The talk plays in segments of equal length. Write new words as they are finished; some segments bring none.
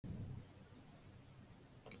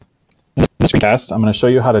In this screencast, I'm going to show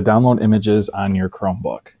you how to download images on your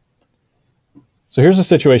Chromebook. So here's a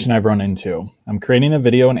situation I've run into. I'm creating a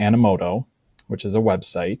video in Animoto, which is a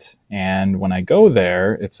website, and when I go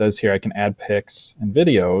there, it says here I can add pics and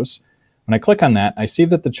videos. When I click on that, I see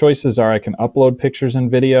that the choices are I can upload pictures and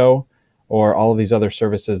video, or all of these other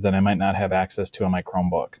services that I might not have access to on my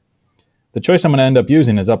Chromebook. The choice I'm going to end up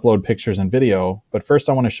using is upload pictures and video, but first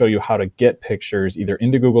I want to show you how to get pictures either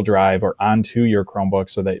into Google Drive or onto your Chromebook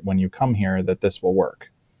so that when you come here that this will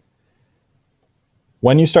work.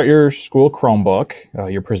 When you start your school Chromebook,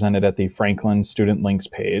 you're presented at the Franklin Student Links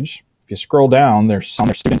page. If you scroll down, there's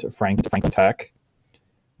Student Franklin Tech.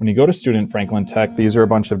 When you go to Student Franklin Tech, these are a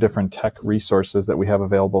bunch of different tech resources that we have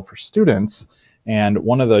available for students, and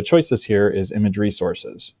one of the choices here is Image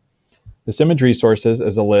Resources. This Image Resources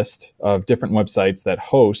is a list of different websites that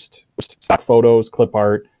host stock photos, clip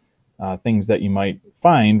art, things that you might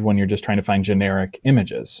find when you're just trying to find generic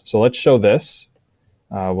images. So let's show this.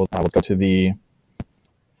 We'll go to the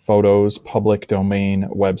Photos public domain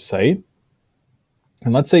website.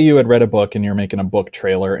 And let's say you had read a book and you're making a book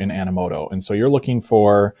trailer in Animoto. And so you're looking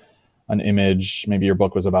for an image. Maybe your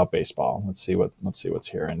book was about baseball. Let's see what's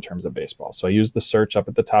here in terms of baseball. So I use the search up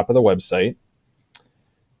at the top of the website.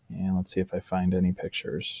 And let's see if I find any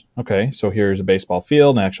pictures. Okay, so here's a baseball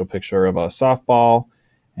field, an actual picture of a softball,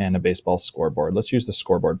 and a baseball scoreboard. Let's use the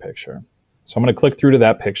scoreboard picture. So I'm going to click through to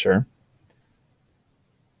that picture.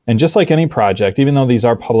 And just like any project, even though these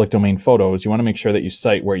are public domain photos, you want to make sure that you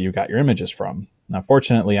cite where you got your images from. Now,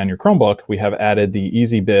 fortunately, on your Chromebook, we have added the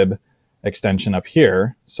Easybib extension up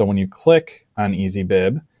here. So when you click on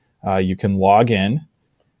Easybib, you can log in.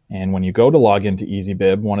 And when you go to log into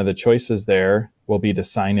Easybib, one of the choices there will be to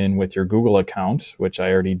sign in with your Google account, which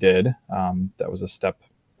I already did. That was a step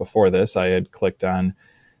before this. I had clicked on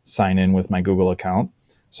sign in with my Google account.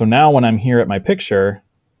 So now when I'm here at my picture,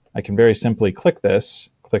 I can very simply click this,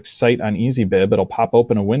 click Cite on Easybib. It'll pop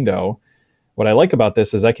open a window. What I like about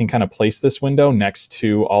this is I can kind of place this window next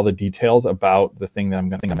to all the details about the thing that I'm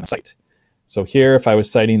going to cite. So here, if I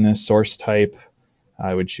was citing this source type,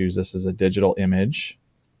 I would choose this as a digital image.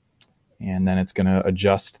 And then it's going to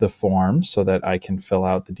adjust the form so that I can fill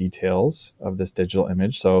out the details of this digital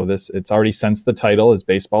image. So it's already sensed the title is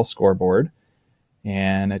Baseball Scoreboard.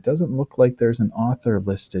 And it doesn't look like there's an author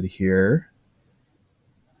listed here.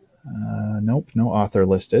 Nope, no author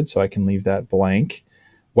listed, so I can leave that blank.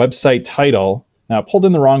 Website title. Now, it pulled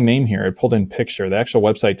in the wrong name here. It pulled in picture. The actual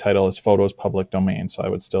website title is Photos Public Domain, so I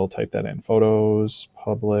would still type that in. Photos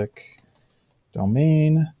Public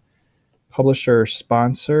Domain. Publisher,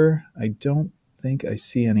 sponsor. I don't think I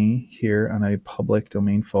see any here on a public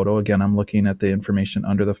domain photo. Again, I'm looking at the information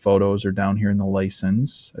under the photos or down here in the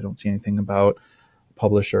license. I don't see anything about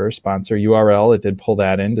publisher or sponsor. URL, it did pull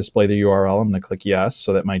that in. Display the URL. I'm going to click yes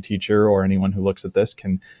so that my teacher or anyone who looks at this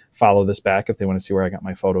can follow this back if they want to see where I got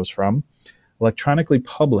my photos from. Electronically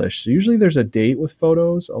published. Usually there's a date with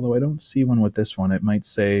photos, although I don't see one with this one. It might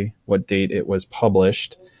say what date it was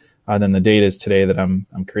published. Then the date is today that I'm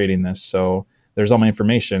creating this. So there's all my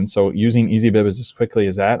information. So using Easybib as quickly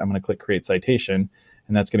as that, I'm going to click Create Citation,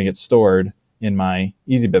 and that's going to get stored in my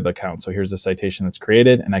Easybib account. So here's the citation that's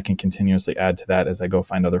created, and I can continuously add to that as I go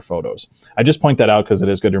find other photos. I just point that out because it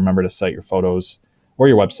is good to remember to cite your photos or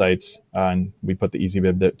your websites, and we put the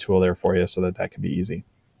Easybib tool there for you so that can be easy.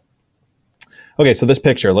 Okay, so this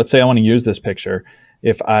picture, let's say I want to use this picture.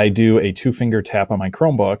 If I do a two-finger tap on my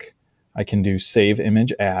Chromebook, I can do Save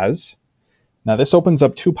Image As. Now this opens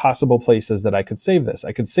up two possible places that I could save this.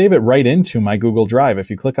 I could save it right into my Google Drive. If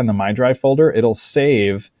you click on the My Drive folder, it'll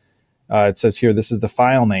save. It says here, this is the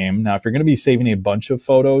file name. Now, if you're going to be saving a bunch of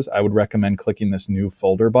photos, I would recommend clicking this New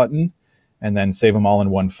Folder button and then save them all in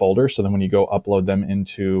one folder. So then when you go upload them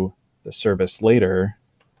into the service later,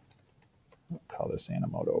 I'll call this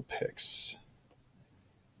Animoto Pics,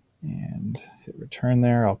 and hit return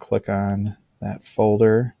there. I'll click on that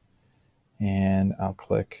folder, and I'll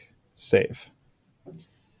click Save.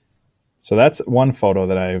 So that's one photo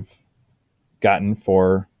that I've gotten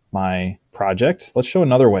for my project. Let's show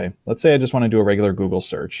another way. Let's say I just want to do a regular Google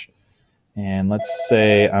search. And let's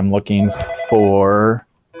say I'm looking for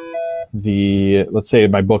let's say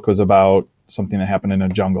my book was about something that happened in a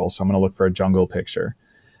jungle. So I'm going to look for a jungle picture.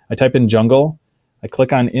 I type in jungle. I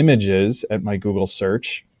click on images at my Google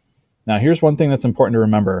search. Now, here's one thing that's important to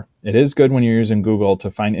remember. It is good when you're using Google to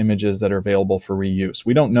find images that are available for reuse.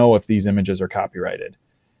 We don't know if these images are copyrighted.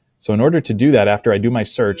 So in order to do that, after I do my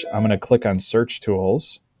search, I'm going to click on Search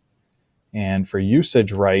Tools. And for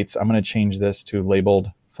usage rights, I'm going to change this to labeled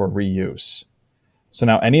for reuse. So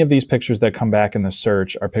now any of these pictures that come back in the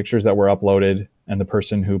search are pictures that were uploaded and the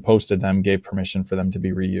person who posted them gave permission for them to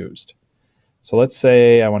be reused. So let's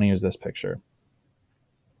say I want to use this picture.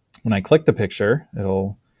 When I click the picture,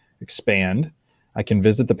 it'll expand. I can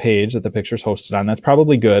visit the page that the picture is hosted on. That's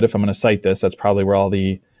probably good. If I'm going to cite this, that's probably where all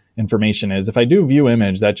the information is. If I do view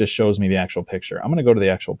image, that just shows me the actual picture. I'm going to go to the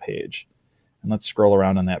actual page. And let's scroll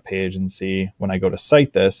around on that page and see when I go to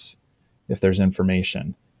cite this, if there's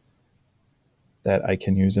information that I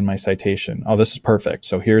can use in my citation. Oh, this is perfect.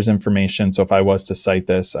 So here's information. So if I was to cite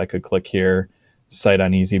this, I could click here, cite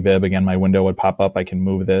on Easybib. Again, my window would pop up. I can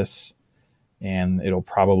move this and it'll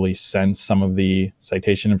probably sense some of the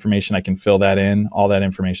citation information. I can fill that in. All that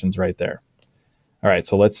information's right there. All right,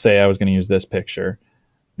 so let's say I was going to use this picture.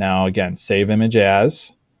 Now, again, save image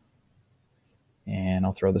as, and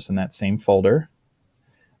I'll throw this in that same folder.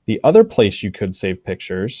 The other place you could save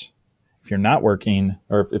pictures, if you're not working,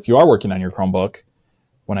 or if you are working on your Chromebook,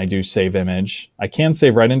 when I do save image, I can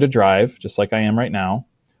save right into Drive, just like I am right now,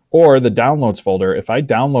 or the downloads folder. If I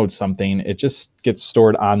download something, it just gets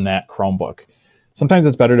stored on that Chromebook. Sometimes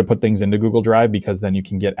it's better to put things into Google Drive because then you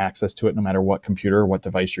can get access to it no matter what computer or what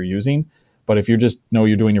device you're using. But if you just know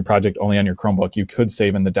you're doing your project only on your Chromebook, you could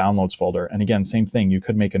save in the downloads folder. And again, same thing, you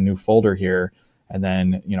could make a new folder here and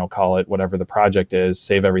then, call it whatever the project is,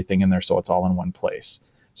 save everything in there so it's all in one place.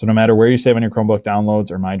 So no matter where you save on your Chromebook,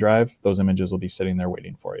 downloads or My Drive, those images will be sitting there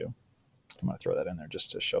waiting for you. I'm going to throw that in there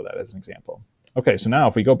just to show that as an example. Okay, so now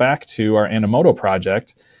if we go back to our Animoto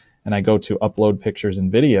project and I go to upload pictures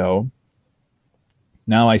and video,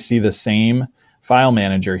 now I see the same file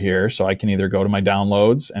manager here. So I can either go to my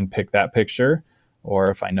downloads and pick that picture, or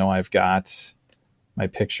if I know I've got my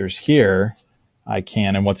pictures here, I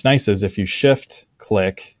can. And what's nice is if you shift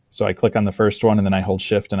click, so I click on the first one and then I hold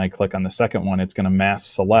shift and I click on the second one, it's going to mass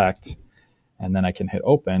select and then I can hit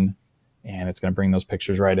open and it's going to bring those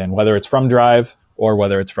pictures right in, whether it's from Drive or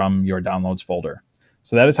whether it's from your downloads folder.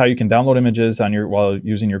 So that is how you can download images on while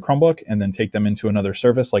using your Chromebook and then take them into another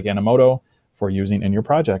service like Animoto for using in your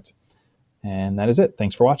project. And that is it.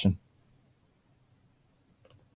 Thanks for watching.